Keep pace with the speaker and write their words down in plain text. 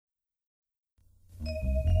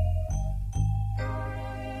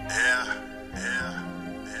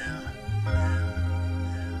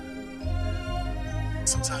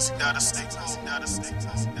Sometimes you gotta stay cool.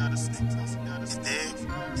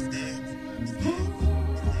 You dig?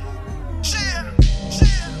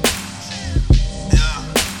 Yeah.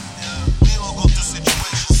 We all go through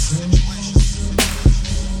situations.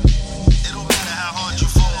 It don't matter how hard you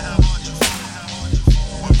fall.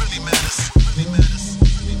 What really matters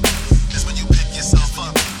is when you pick yourself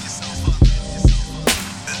up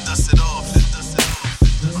and dust it off.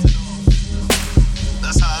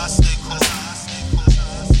 That's how I stay cool.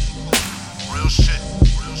 Real shit.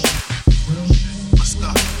 Let's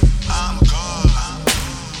go. I'm good.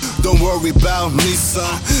 Don't worry about me,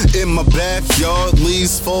 son. In my backyard,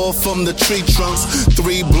 leaves fall from the tree trunks.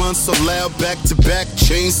 3 blunts so loud, back to back,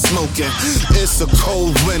 chain smoking. It's a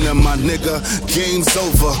cold winter, my nigga. Game's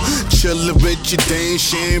over. Chillin' with your Dane,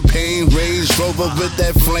 champagne, Range Rover with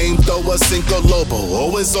that flamethrower, Cinco Lobo.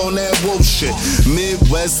 Always on that woke shit.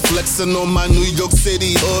 Midwest flexing on my New York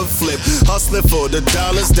City hood flip. Hustling for the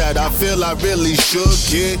dollars that I feel I really should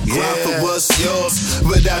get. Grind for what's yours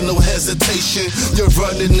without no hesitation. You're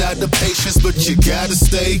running out of patience, but you gotta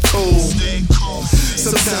stay cool.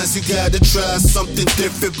 Sometimes you gotta try something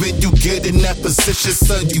different when you get in that position,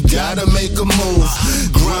 son. You gotta make a move.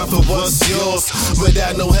 Grind for what's yours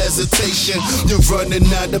without no hesitation. You're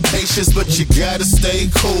running out of patience, but you gotta stay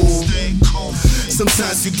cool.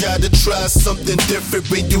 Sometimes you gotta try something different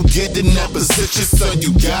when you get in that position, son.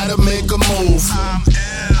 You gotta make a move.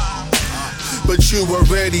 But you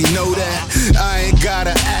already know that. I ain't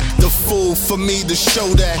gotta act the fool for me to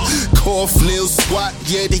show that. Cough, kneel, squat,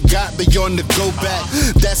 yeah, they got me on the go back.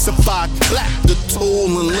 That's if I clap the tool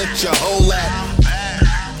and let you hold that.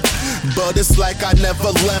 But it's like I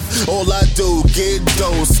never left. All I do, get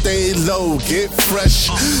dough, stay low, get fresh.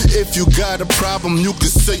 If you got a problem, you can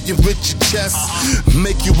say it with your chest.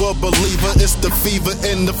 Make you a believer, it's the fever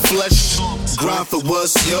in the flesh. Grind for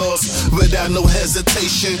what's yours without no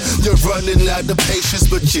hesitation. You're running out of patience,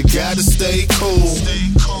 but you gotta stay cool.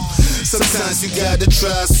 Sometimes you gotta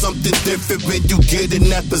try something different when you get in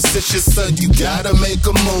that position, son. You gotta make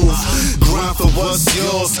a move. Grind for what's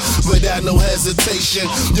yours without no hesitation.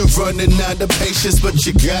 You're running out of patience, but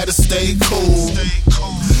you gotta stay cool.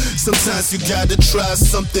 Sometimes you gotta try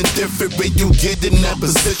something different when you get in that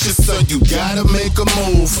position, son. You gotta make a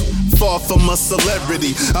move. Far from a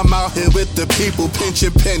celebrity, I'm out here with the people,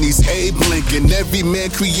 pinching pennies, Abe Lincoln. Every man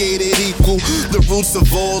created equal, the roots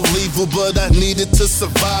of all evil, but I needed to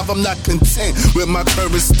survive. I'm not content with my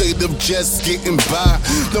current state of just getting by.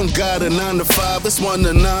 Don't got a 9 to 5, it's 1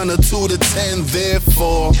 to 9 or 2 to 10.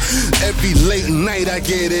 Therefore, every late night I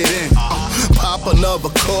get it in. Pop another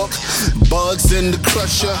cork, bugs in the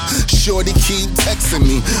crusher. Shorty keep texting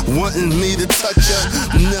me, wanting me to touch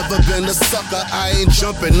her. Never been a sucker, I ain't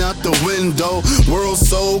jumping out the window. World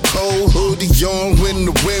so cold, hoodie on when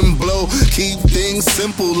the wind blow. Keep things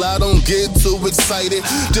simple, I don't get too excited.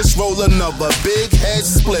 Just roll another big head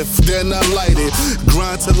spliff, then I light it.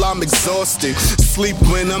 Grind till I'm exhausted, sleep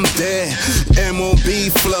when I'm dead.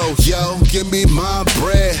 MOB flow, yo, give me my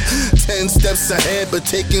bread. 10 steps ahead, but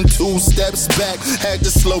taking 2 steps back. Had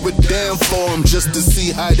to slow it down for them just to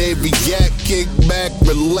see how they react. Kick back,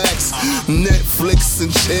 relax, Netflix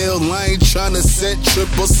and chill. I ain't tryna set trip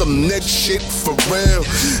or some next shit for real.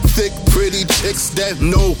 Thick, pretty chicks that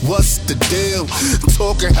know what's the deal.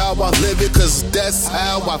 Talking how I live it, cause that's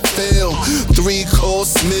how I feel.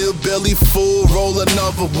 3-course meal, belly full, roll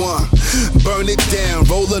another one. Burn it down,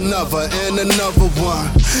 roll another and another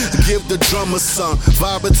one. Give the drummer some,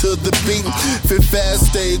 vibe to the beat. Fit fast,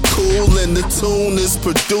 stay cool, and the tune is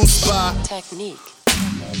produced by Technique.